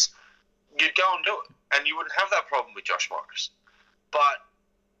books, you'd go and do it, and you wouldn't have that problem with Josh Morris. But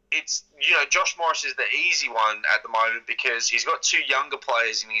it's, Josh Morris is the easy one at the moment because he's got 2 younger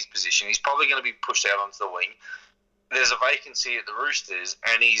players in his position. He's probably going to be pushed out onto the wing. There's a vacancy at the Roosters,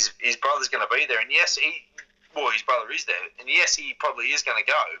 and his brother's going to be there. And yes, his brother is there, and yes, he probably is going to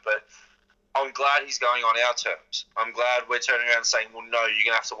go. But I'm glad he's going on our terms. I'm glad we're turning around and saying, well, no, you're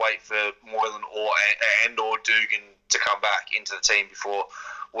going to have to wait for Moylan or Dugan to come back into the team before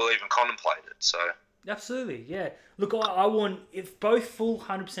we'll even contemplate it. So. Absolutely, yeah. Look, I want, if both full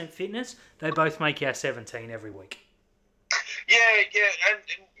 100% fitness, they both make our 17 every week. Yeah, and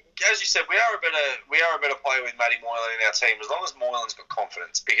as you said, we are a better player with Matty Moylan in our team as long as Moylan's got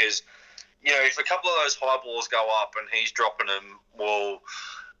confidence. Because if a couple of those high balls go up and he's dropping them, well,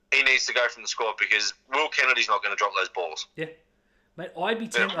 he needs to go from the squad because Will Kennedy's not going to drop those balls. Yeah, mate, I'd be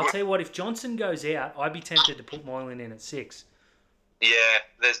tempted. I'll tell you what, if Johnson goes out, I'd be tempted to put Moylan in at 6. Yeah,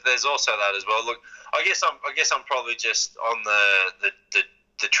 there's also that as well. Look, I guess I'm probably just on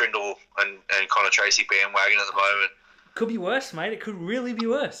the Trindle and Connor Tracy bandwagon at the moment. Could be worse, mate. It could really be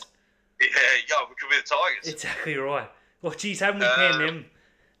worse. Yeah, it could be the Tigers. Exactly right. Well, geez, haven't we panned them?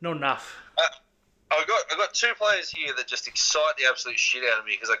 Not enough. I've got 2 players here that just excite the absolute shit out of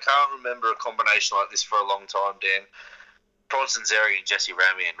me because I can't remember a combination like this for a long time, Dan. Bronson Xerri and Jesse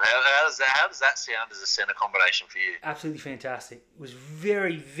Ramian. How does that sound as a centre combination for you? Absolutely fantastic. Was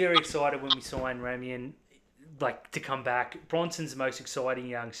very, very excited when we signed Ramian, to come back. Bronson's the most exciting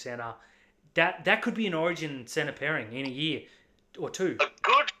young centre. That could be an Origin centre pairing in a year or 2.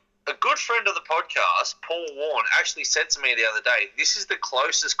 A good friend of the podcast, Paul Warren, actually said to me the other day, this is the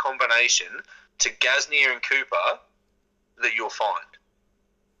closest combination to Gasnier and Cooper that you'll find.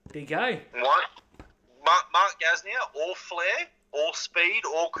 There you go. Mark Gasnier, all flair, all speed,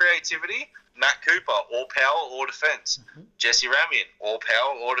 all creativity. Matt Cooper, all power, all defense. Mm-hmm. Jesse Ramian, all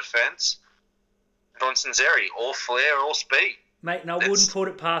power, all defense. Bronson Xerri, all flair, all speed. Mate, and I wouldn't put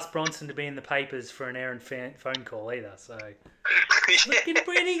it past Bronson to be in the papers for an errand phone call either, so... Looking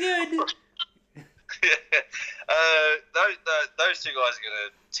pretty good. Those two guys are going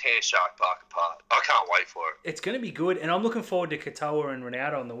to tear Shark Park apart. I can't wait for it. It's going to be good, and I'm looking forward to Katoa and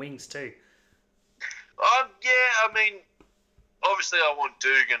Ronaldo on the wings too. Yeah, I mean, obviously I want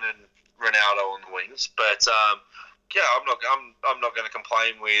Dugan and Ronaldo on the wings, but yeah, I'm not going to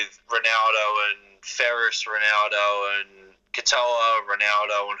complain with Ronaldo and Ferris, Ronaldo and Katoa,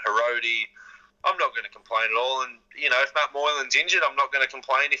 Ronaldo and Hiroti. I'm not going to complain at all. And, you know, if Matt Moylan's injured, I'm not going to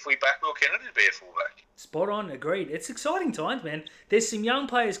complain if we back Will Kennedy to be a fullback. Spot on, agreed. It's exciting times, man. There's some young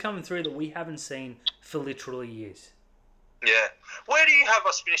players coming through that we haven't seen for literally years. Yeah. Where do you have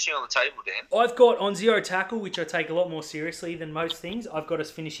us finishing on the table, Dan? I've got on zero tackle, which I take a lot more seriously than most things. I've got us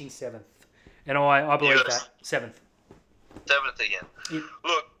finishing 7th. And I believe that. 7th. 7th again. Yeah.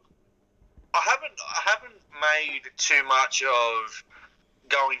 Look, I haven't made too much of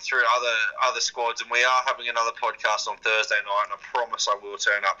going through other squads, and we are having another podcast on Thursday night, and I promise I will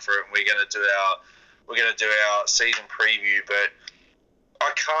turn up for it. And we're going to do our season preview, but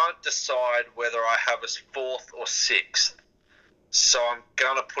I can't decide whether I have us 4th or 6th, so I'm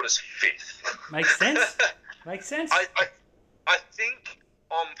going to put us 5th. Makes sense. Makes sense. I think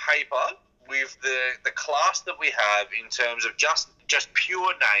on paper, with the class that we have in terms of just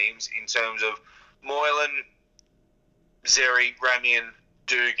pure names, in terms of Moylan, Xerri, Ramian,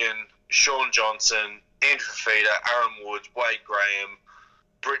 Dugan, Sean Johnson, Andrew Fafita, Aaron Woods, Wade Graham,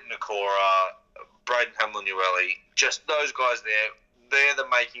 Britton Nakora, Braden Hamlin-Uele, just those guys there, they're the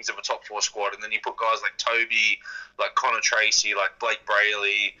makings of a top 4 squad. And then you put guys like Toby, like Connor Tracy, like Blake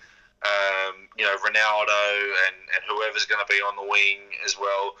Brayley, you know, Ronaldo, and whoever's going to be on the wing as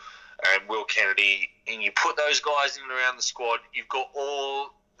well, and Will Kennedy, and you put those guys in and around the squad, you've got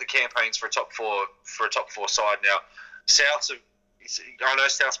all the campaigns for a top 4 side now. I know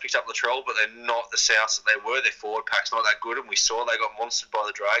South's picked up Latrell, but they're not the Souths that they were. Their forward pack's not that good, and we saw they got monstered by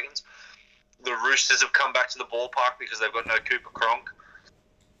the Dragons. The Roosters have come back to the ballpark because they've got no Cooper Cronk.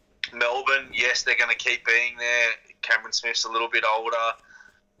 Melbourne, yes, they're going to keep being there. Cameron Smith's a little bit older.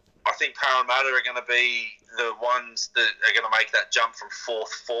 I think Parramatta are going to be the ones that are going to make that jump from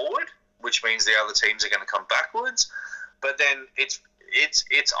 4th forward, which means the other teams are going to come backwards. But then it's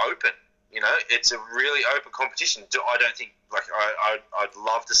open. You know, it's a really open competition. I don't think, like, I'd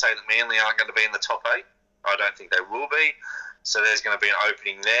love to say that Manly aren't going to be in the top 8. I don't think they will be. So there's going to be an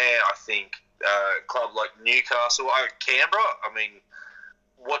opening there. I think a club like Newcastle, Canberra, I mean,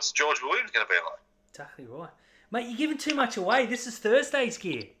 what's George Williams going to be like? Exactly right. Mate, you're giving too much away. This is Thursday's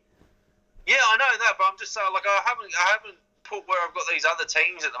gear. Yeah, I know that, but I'm just saying, like, I haven't put where I've got these other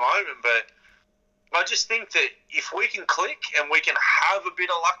teams at the moment, but I just think that if we can click and we can have a bit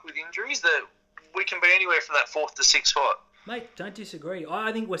of luck with injuries, that we can be anywhere from that 4th to 6th spot. Mate, don't disagree.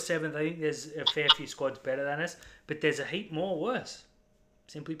 I think we're 7th. I think there's a fair few squads better than us, but there's a heap more worse.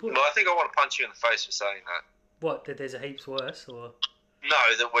 Simply put. Well, I think I want to punch you in the face for saying that. What, that there's a heaps worse? Or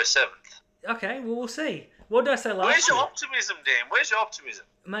no, that we're 7th. Okay, well, we'll see. What did I say last Where's your year? optimism, Dan? Where's your optimism?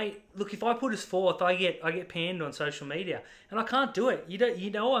 Mate, look, if I put us 4th, I get panned on social media, and I can't do it. You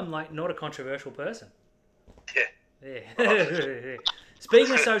know I'm like not a controversial person. Yeah.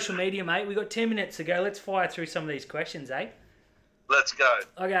 Speaking of social media, mate, we've got 10 minutes to go. Let's fire through some of these questions, eh? Let's go.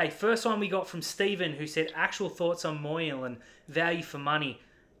 Okay, first one we got from Stephen, who said, actual thoughts on Moylan, value for money.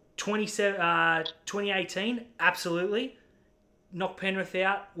 2018, absolutely. Knock Penrith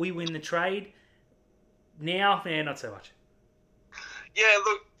out, we win the trade. Now, not so much. Yeah,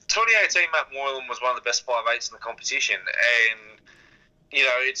 look, 2018 Matt Moylan was one of the best 5'8" in the competition, and you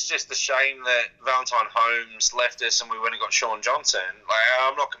know, it's just a shame that Valentine Holmes left us and we went and got Sean Johnson. Like,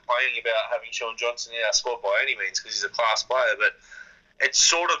 I'm not complaining about having Sean Johnson in our squad by any means because he's a class player, but it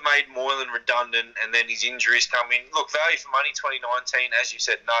sort of made Moylan redundant, and then his injuries come in. Look, value for money 2019, as you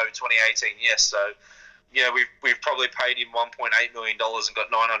said, no. 2018, yes. So, yeah, we've probably paid him $1.8 million and got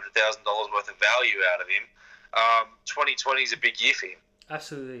 $900,000 worth of value out of him. 2020 is a big year for him.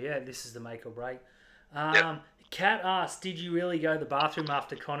 Absolutely, yeah. This is the make or break. Yep. Kat asked, did you really go to the bathroom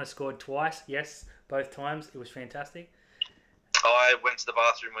after Connor scored twice? Yes, both times. It was fantastic. I went to the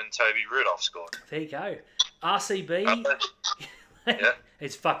bathroom when Toby Rudolph scored. There you go. RCB. Yeah.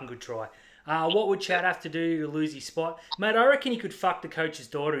 It's a fucking good try. What would Chad have to do to lose his spot? Mate, I reckon he could fuck the coach's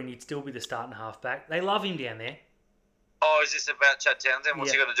daughter and he'd still be the starting halfback. They love him down there. Oh, is this about Chad Townsend?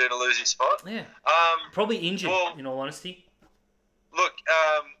 What's he got to do to lose his spot? Yeah. Probably injured, in all honesty. Look,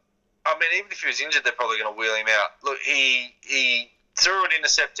 I mean, even if he was injured, they're probably going to wheel him out. Look, he threw an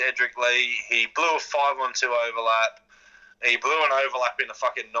intercept to Edric Lee. He blew a 5-on-2 overlap. He blew an overlap in a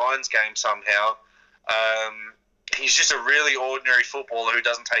fucking Nines game somehow. He's just a really ordinary footballer who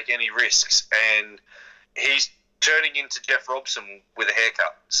doesn't take any risks, and he's turning into Jeff Robson with a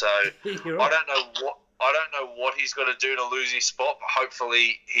haircut. So You're right. I don't know what he's got to do to lose his spot, but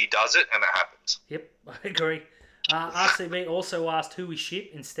hopefully he does it and it happens. Yep, I agree. RCB also asked who we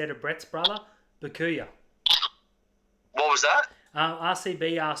ship instead of Brett's brother, Bakuya. What was that?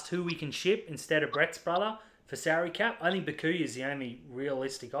 RCB asked who we can ship instead of Brett's brother for salary cap. I think Bakuya is the only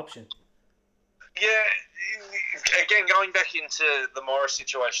realistic option. Yeah, again, going back into the Morris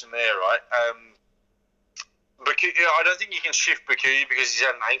situation there, right? Bakuya, I don't think you can shift Bakuya because he's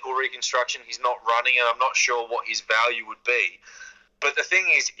had an ankle reconstruction. He's not running, and I'm not sure what his value would be. But the thing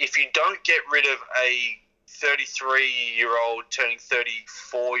is, if you don't get rid of a 33-year-old turning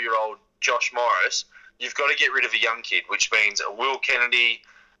 34-year-old Josh Morris, you've got to get rid of a young kid, which means a Will Kennedy,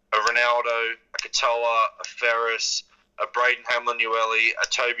 a Ronaldo, a Katoa, a Ferris, a Braden Hamlin-Ueli, a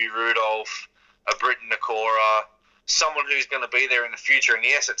Toby Rudolph, a Britton Nakora, someone who's going to be there in the future. And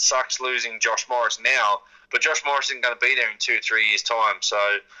yes, it sucks losing Josh Morris now, but Josh Morris isn't going to be there in 2 or 3 years' time. So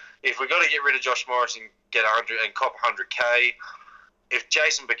if we've got to get rid of Josh Morris and get 100 and cop 100K, if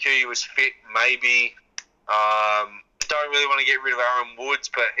Jason Bakuya was fit, maybe. Don't really want to get rid of Aaron Woods,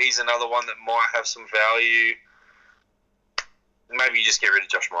 but he's another one that might have some value. Maybe you just get rid of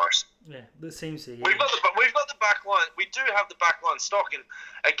Josh Morris. Yeah, that seems to. Yeah. We've got the back line. We do have the back line stock, and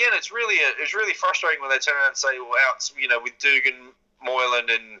again, it's really frustrating when they turn around and say, "Well, with Dugan, Moylan,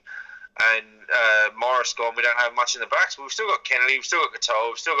 and Morris gone, we don't have much in the backs." But we've still got Kennedy, we've still got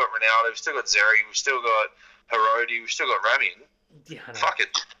Katoa, we've still got Ronaldo, we've still got Zeri, we've still got Herodi, we've still got Ramian. Yeah, I know. Fuck it.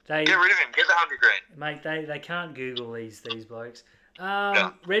 Get rid of him. Get the 100 grand. Mate, they can't Google these blokes.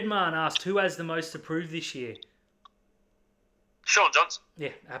 No. Redman asked who has the most approved this year. Sean Johnson. Yeah,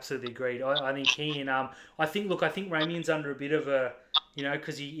 absolutely agreed. I think he and I think Ramian's under a bit of a,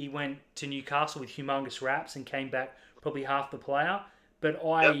 because he went to Newcastle with humongous raps and came back probably half the player. But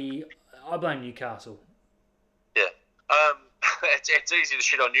I blame Newcastle. Yeah. It's easy to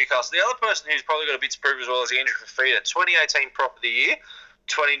shit on Newcastle. The other person who's probably got a bit to prove as well is Andrew Fafita. 2018 Prop of the Year,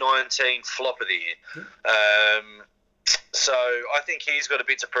 2019 Flop of the Year. Yep. So I think he's got a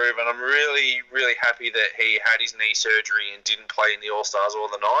bit to prove, and I'm really, really happy that he had his knee surgery and didn't play in the All-Stars or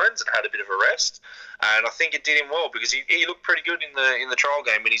the Nines and had a bit of a rest. And I think it did him well because he looked pretty good in the trial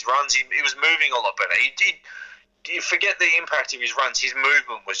game. In his runs, he was moving a lot better. You forget the impact of his runs. His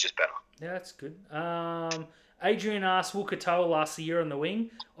movement was just better. Yeah, that's good. Adrian asked, will Katoa last the year on the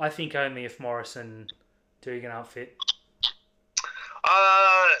wing? I think only if Morris and Dugan aren't fit.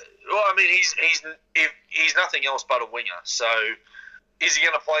 Well, I mean, he's nothing else but a winger. So, is he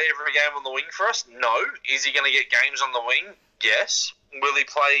going to play every game on the wing for us? No. Is he going to get games on the wing? Yes. Will he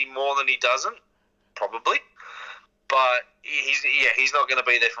play more than he doesn't? Probably. But he's not going to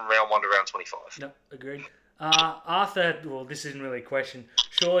be there from round 1 to round 25. No, agreed. Arthur, well, this isn't really a question.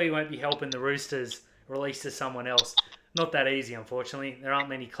 Surely he won't be helping the Roosters release to someone else. Not that easy, unfortunately. There aren't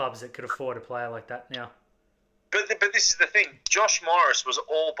many clubs that could afford a player like that now. But this is the thing. Josh Morris was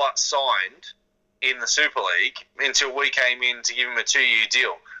all but signed in the Super League until we came in to give him a 2-year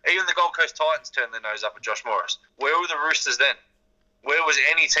deal. Even the Gold Coast Titans turned their nose up at Josh Morris. Where were the Roosters then? Where was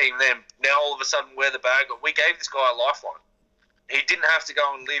any team then? Now all of a sudden we're the bag. We gave this guy a lifeline. He didn't have to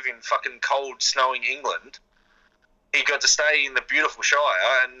go and live in fucking cold, snowing England. He got to stay in the beautiful Shire,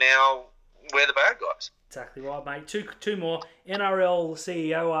 and now we're the bad guys. Exactly right, mate. Two more. NRL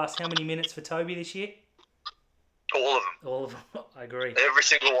CEO asked how many minutes for Toby this year? All of them. All of them. I agree. Every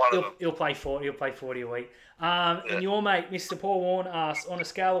single one of them. He'll play 40 a week. And your mate, Mr. Paul Warren, asked, on a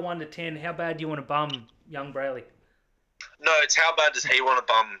scale of 1 to 10, how bad do you want to bum young Brayley? No, it's how bad does he want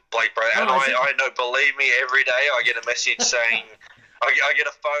to bum Blake Brayley? And I know, believe me, every day I get a message saying, I get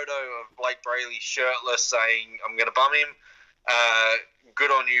a photo of Blake Brayley shirtless saying, I'm going to bum him.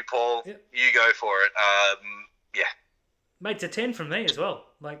 Good on you, Paul. Yep. You go for it. Yeah. Mate, it's a 10 from me as well.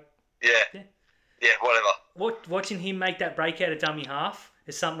 Yeah, whatever. Watching him make that breakout at dummy half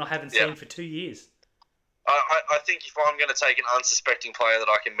is something I haven't seen for 2 years. I think if I'm going to take an unsuspecting player that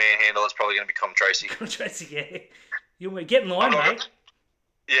I can manhandle, it's probably going to be Com Tracy. Com Tracy, yeah. You'll get in line, mate.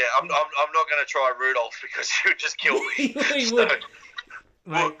 I'm not going to try Rudolph because he would just kill me. He would.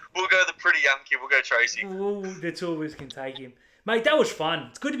 We'll go the pretty young kid. We'll go Tracy. That's all we can take him. Mate, that was fun.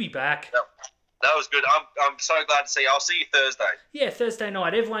 It's good to be back. Yep. That was good. I'm so glad to see you. I'll see you Thursday. Yeah, Thursday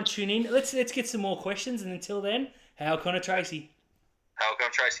night. Everyone tune in. Let's get some more questions. And until then, how Connor Tracy? How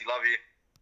come Tracy? Love you.